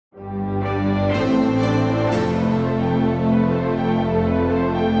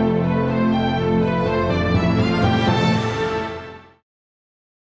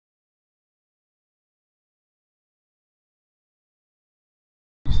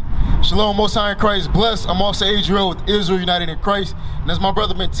Shalom, Most High in Christ, blessed. I'm also Adriel with Israel United in Christ. And as my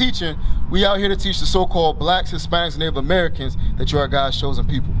brother been teaching, we out here to teach the so-called blacks, Hispanics, and Native Americans that you are God's chosen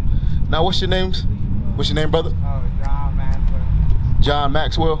people. Now, what's your names? What's your name, brother? Oh, John Maxwell. John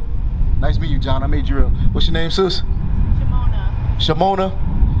Maxwell. Nice to meet you, John. I'm Adriel. What's your name, sis? Shimona.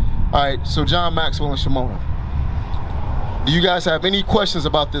 Shimona. All right, so John Maxwell and Shimona. Do you guys have any questions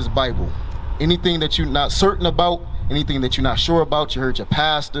about this Bible? Anything that you're not certain about? Anything that you're not sure about? You heard your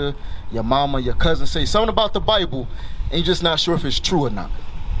pastor, your mama, your cousin say something about the Bible, and you're just not sure if it's true or not.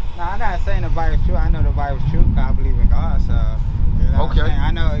 No, I'm not saying the Bible's true. I know the Bible's true because I believe in God. So, you know okay.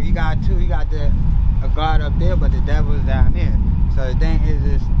 I know you got two. You got a God up there, but the devil's down here. So the thing is,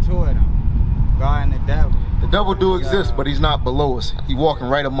 there's two of them, God and the devil. The devil do exist, but he's not below us. He's walking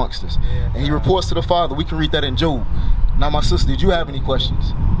right amongst us. Yeah, and he reports to the Father. We can read that in Job. Now, my sister, did you have any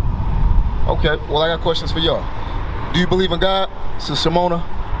questions? Okay, well, I got questions for y'all. Do you believe in God, Sis Shimona?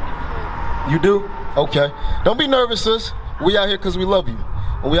 You do? Okay. Don't be nervous, sis. We out here because we love you.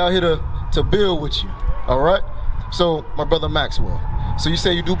 And we out here to build with you. All right? So, my brother Maxwell. So you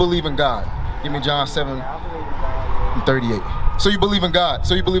say you do believe in God. Give me John 7:38. So you believe in God.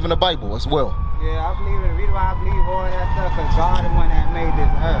 So you believe in the Bible as well. Yeah, I believe in it. The reason why I believe all that stuff because God is the one that made this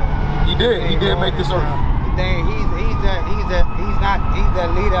earth. He did. He did make this earth. He's the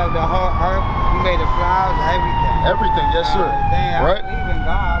leader of the whole earth. He made the flowers, everything. Everything, yes, sir. Right? I believe in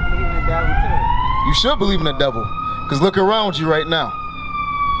God. I believe in the devil too. You should believe in the devil, because look around you right now.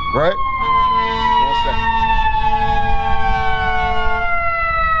 Right? 1 second.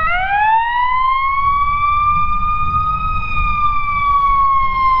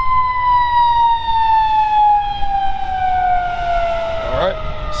 All right,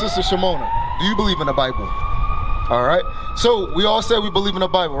 Sister Shimona, do you believe in the Bible? All right. So we all said we believe in the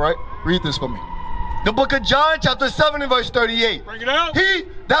Bible, right? Read this for me. The book of John, chapter 7 and verse 38. Bring it out. He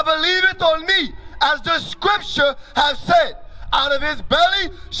that believeth on me, as the scripture has said, out of his belly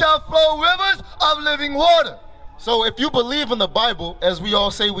shall flow rivers of living water. So if you believe in the Bible, as we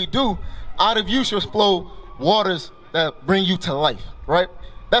all say we do, out of you shall flow waters that bring you to life, right?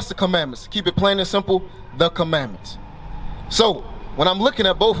 That's the commandments. Keep it plain and simple, the commandments. So when I'm looking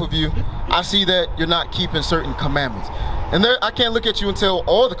at both of you, I see that you're not keeping certain commandments. And there, I can't look at you and tell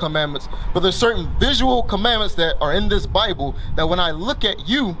all the commandments, but there's certain visual commandments that are in this Bible that when I look at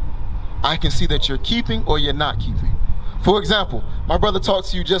you, I can see that you're keeping or you're not keeping. For example, my brother talked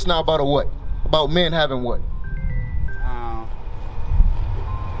to you just now about a what? About men having what?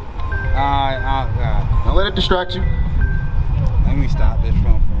 God. Don't let it distract you. Let me stop this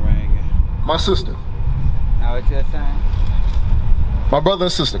phone from ringing. My sister. Now what you're saying? My brother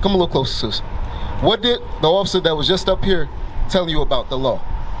and sister, come a little closer, sis. What did the officer that was just up here tell you about the law?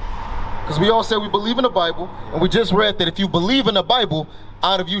 Because we all said we believe in the Bible, and we just read that if you believe in the Bible,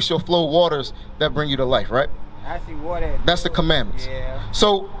 out of you shall flow waters that bring you to life, right? I see water. That's the commandments. Yeah.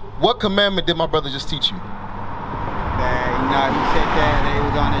 So, what commandment did my brother just teach you? That, you know, he said that they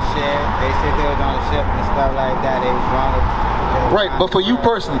was on the ship. They said they was on the ship and stuff like that. They was wrong. Right, but for you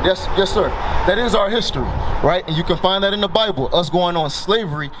personally, yes, sir. That is our history, right? And you can find that in the Bible, us going on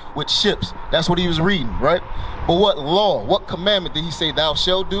slavery with ships. That's what he was reading, right? But what law, what commandment did he say thou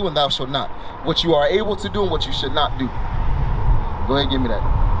shalt do and thou shalt not? What you are able to do and what you should not do. Go ahead and give me that.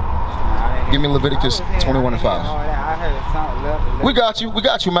 Give me Leviticus 21 and 5. We got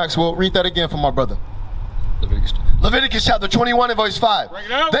you, Maxwell. Read that again for my brother. Leviticus chapter 21 and verse 5.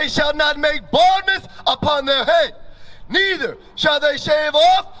 They shall not make baldness upon their head, neither shall they shave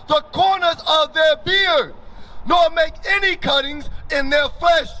off the corners of their beard, nor make any cuttings in their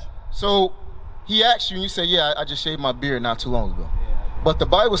flesh. So he asked you and you say, yeah, I just shaved my beard not too long ago. But the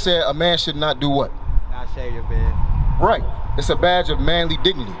Bible said a man should not do what? Not shave your beard. Right. It's a badge of manly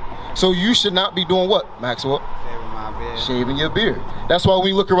dignity. So you should not be doing what, Maxwell? Shaving my beard. Shaving your beard. That's why when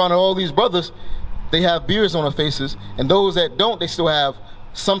you look around at all these brothers, they have beards on their faces, and those that don't, they still have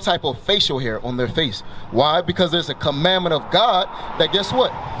some type of facial hair on their face. Why? Because there's a commandment of God that, guess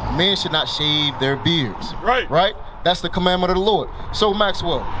what? Men should not shave their beards. Right. Right? That's the commandment of the Lord. So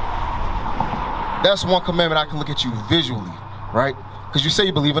Maxwell, that's one commandment I can look at you visually, right? Because you say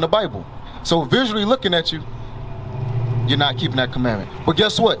you believe in the Bible. So visually looking at you, you're not keeping that commandment. But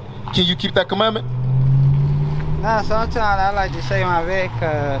guess what? Can you keep that commandment? Nah, sometimes I like to shave my beard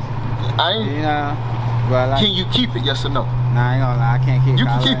because, you know, but like, can you keep it, yes or no? Nah, I ain't gonna lie, I can't keep it. You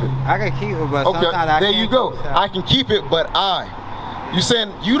can keep it. I can keep it, but okay, sometimes I there can't. You go. Keep it, so. I can keep it, but you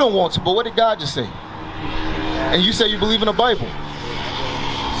saying you don't want to, but what did God just say? And you say you believe in the Bible.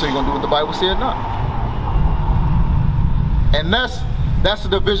 So you're gonna do what the Bible said, not? And that's the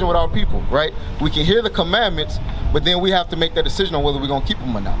division with our people, right? We can hear the commandments, But then we have to make that decision on whether we're going to keep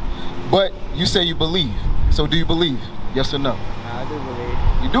them or not. But you say you believe. So do you believe? Yes or no? Nah, I do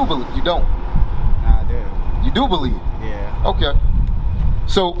believe. You do believe? You don't? Nah, I do. You do believe? Yeah. Okay.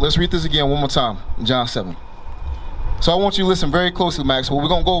 So let's read this again one more time, John 7. So I want you to listen very closely, Maxwell. We're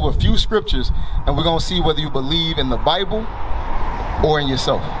going to go over a few scriptures, and we're going to see whether you believe in the Bible or in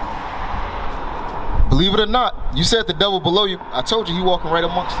yourself. Believe it or not, you said the devil below you. I told you he walking right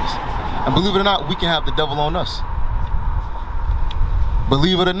amongst us. And believe it or not, we can have the devil on us.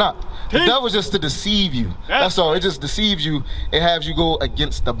 Believe it or not. The devil is just to deceive you. That's all. It just deceives you. It has you go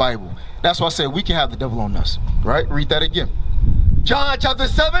against the Bible. That's why I said we can have the devil on us. Right? Read that again. John chapter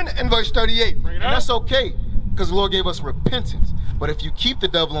 7 and verse 38. And that's okay, because the Lord gave us repentance. But if you keep the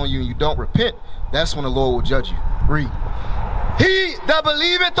devil on you and you don't repent, that's when the Lord will judge you. Read. He that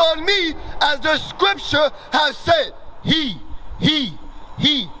believeth on me, as the scripture has said. He.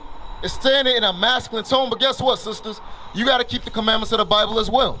 It's standing in a masculine tone, but guess what, sisters? You got to keep the commandments of the Bible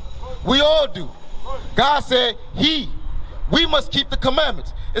as well. We all do. God said he. We must keep the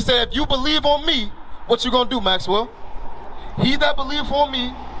commandments. It said if you believe on me, what you going to do, Maxwell? He that believeth on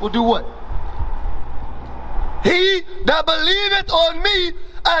me will do what? He that believeth on me,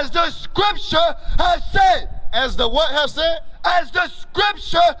 as the scripture has said. As the what has said? As the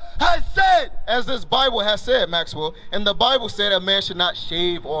scripture has said. As this Bible has said, Maxwell. And the Bible said a man should not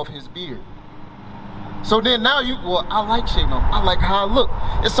shave off his beard. So then now well, I like shaving off. I like how I look.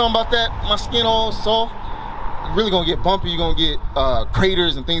 It's something about that, my skin all soft. You're really going to get bumpy. You're going to get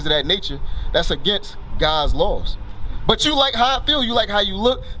craters and things of that nature. That's against God's laws. But you like how I feel. You like how you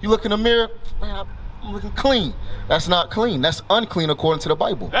look. You look in the mirror. Man, I'm looking clean. That's not clean. That's unclean according to the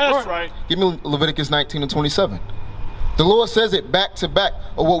Bible. That's right. Give me Leviticus 19 and 27. The Lord says it back to back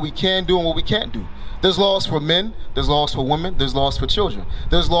of what we can do and what we can't do. There's laws for men. There's laws for women. There's laws for children.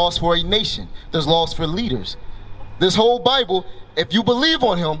 There's laws for a nation. There's laws for leaders. This whole Bible, if you believe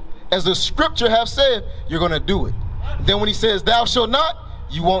on him, as the scripture have said, you're going to do it. Then when he says, thou shalt not,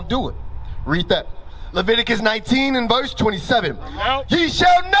 you won't do it. Read that. Leviticus 19 and verse 27. Ye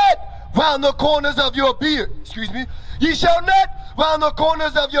shall not round the corners of your beard. Ye shall not round the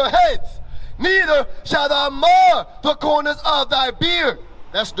corners of your heads. Neither shall thou mar the corners of thy beard.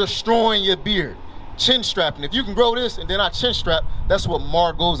 That's destroying your beard. Chin strapping. If you can grow this and then I chin strap, that's what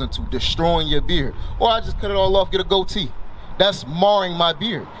mar goes into, destroying your beard. Or I just cut it all off, get a goatee. That's marring my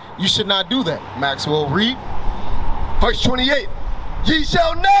beard. You should not do that, Maxwell. Read. Verse 28. Ye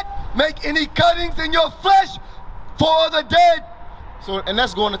shall not make any cuttings in your flesh for the dead. So, and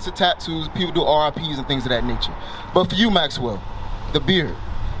that's going into tattoos. People do RIPs and things of that nature. But for you, Maxwell, the beard.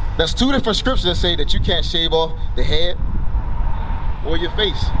 That's two different scriptures that say that you can't shave off the head or your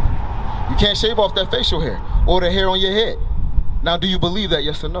face. You can't shave off that facial hair or the hair on your head. Now, do you believe that,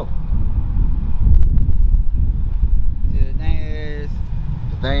 yes or no? The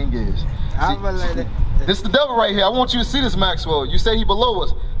thing is. I believe it. This is the devil right here. I want you to see this, Maxwell. You say he below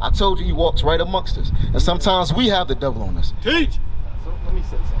us. I told you he walks right amongst us. And sometimes we have the devil on us. Teach. So let me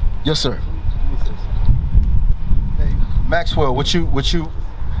say something. Yes, sir. Let me say something. Hey, Maxwell, what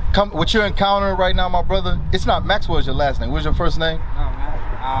you're encountering right now, my brother, it's not Maxwell's your last name. What's your first name? No,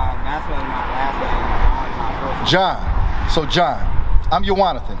 Maxwell is my last name. My first name. John. So John, I'm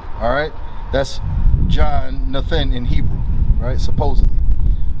Yawanathan, all right? That's Yawanathan in Hebrew, right? Supposedly.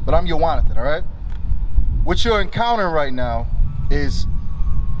 But I'm Yawanathan, all right? What you're encountering right now is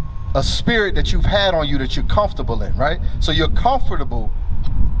a spirit that you've had on you that you're comfortable in, right? So you're comfortable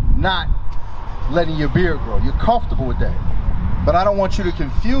not letting your beard grow. You're comfortable with that. But I don't want you to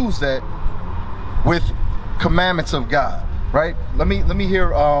confuse that with commandments of God, right? Let me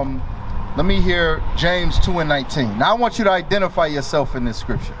hear James 2 and 19. Now I want you to identify yourself in this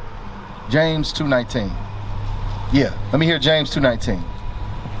scripture. James 2:19. Yeah, let me hear James 2:19.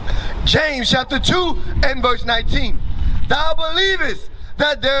 James chapter 2 and verse 19. Thou believest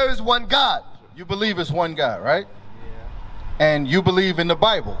that there is one God. You believe it's one God, right? Yeah. And you believe in the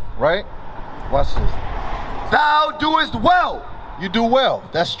Bible, right? Watch this. Thou doest well. You do well.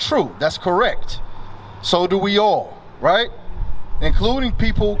 That's true. That's correct. So do we all, right? Including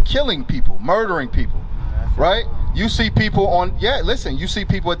people killing people, murdering people, right? You see people on, you see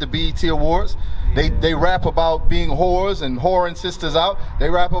people at the BET Awards. They rap about being whores and whoring sisters out. They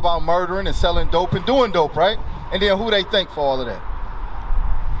rap about murdering and selling dope and doing dope, right? And then who they thank for all of that?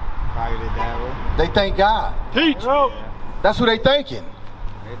 Probably the devil. They thank God. Teach. That's who they thanking.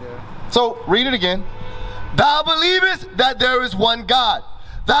 They do. So read it again. Thou believest that there is one God.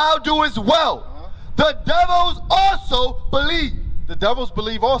 Thou doest well. The devils also believe. The devils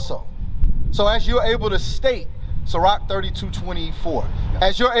believe also. So as you're able to state Sirach 32:24.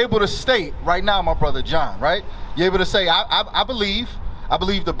 As you're able to state right now, my brother John, right? You're able to say, I believe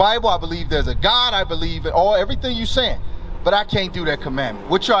the Bible, I believe there's a God, I believe in everything you're saying, but I can't do that commandment.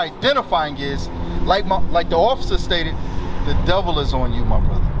 What you're identifying is, like the officer stated, the devil is on you, my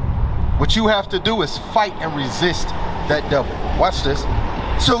brother. What you have to do is fight and resist that devil. Watch this.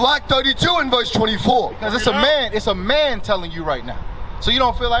 Sirach 32 and verse 24. Because it's a man telling you right now. So you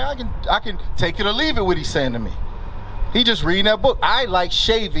don't feel like I can take it or leave it what he's saying to me. He just reading that book. I like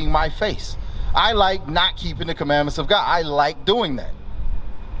shaving my face. I like not keeping the commandments of God. I like doing that.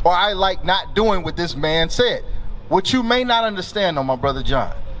 Or I like not doing what this man said. What you may not understand, though, my brother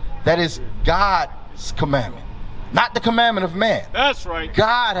John, that is God's commandment, not the commandment of man. That's right.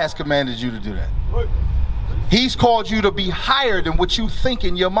 God has commanded you to do that. He's called you to be higher than what you think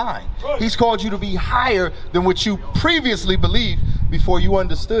in your mind. He's called you to be higher than what you previously believed before you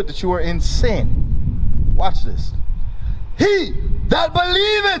understood that you were in sin. Watch this. He that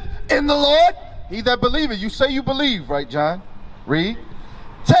believeth in the Lord, he that believeth, you say you believe, right, John? Read.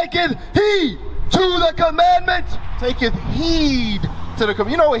 Taketh heed to the commandment. Taketh heed to the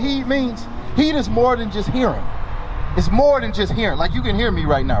commandment. You know what heed means? Heed is more than just hearing. It's more than just hearing. Like you can hear me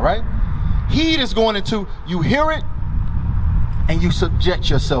right now, right? Heed is going into, you hear it and you subject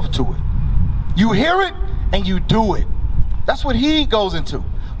yourself to it. You hear it and you do it. That's what heed goes into.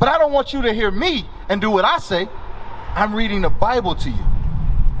 But I don't want you to hear me and do what I say. I'm reading the Bible to you.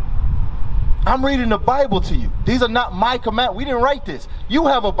 I'm reading the Bible to you. These are not my commands. We didn't write this. You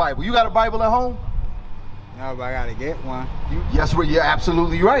have a Bible. You got a Bible at home? No, but I gotta get one. Yes, you're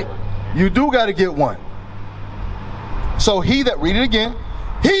absolutely right. You do got to get one. So read it again.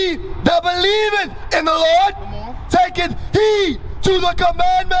 He that believeth in the Lord taketh heed to the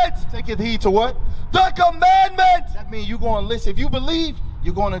commandments. Taketh heed to what? The commandments. That means you're going to listen. If you believe,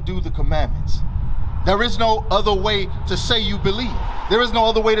 you're going to do the commandments. There is no other way to say you believe. There is no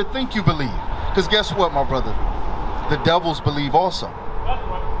other way to think you believe. Because guess what, my brother? The devils believe also.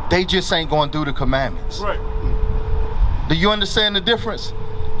 They just ain't going to do the commandments. Right. Do you understand the difference?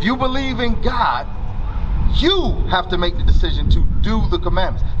 If you believe in God, you have to make the decision to do the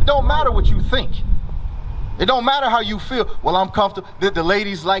commandments. It don't matter what you think. It don't matter how you feel. Well, I'm comfortable. The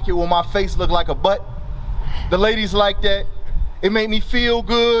ladies like it when my face look like a butt. The ladies like that. It make me feel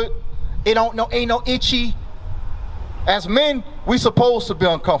good. It ain't no itchy. As men, we supposed to be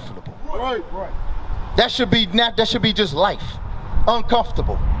uncomfortable. Right. That should be just life.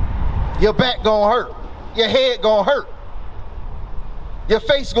 Uncomfortable. Your back gonna hurt. Your head gonna hurt. Your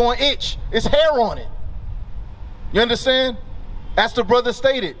face gonna itch. It's hair on it. You understand? As the brother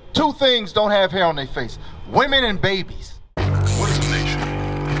stated, two things don't have hair on their face: women and babies. What is a nation?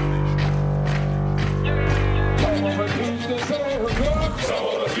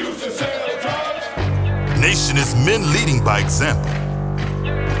 Nation is men leading by example.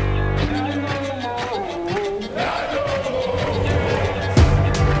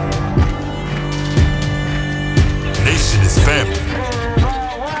 Nation is family.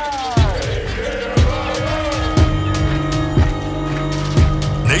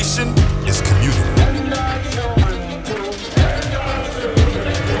 Nation is community.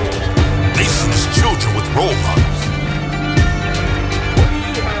 Nation is children with role models.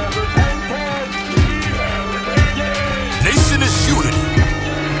 Nation is unity.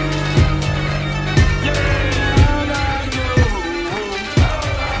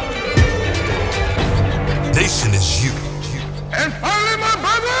 Nation is you.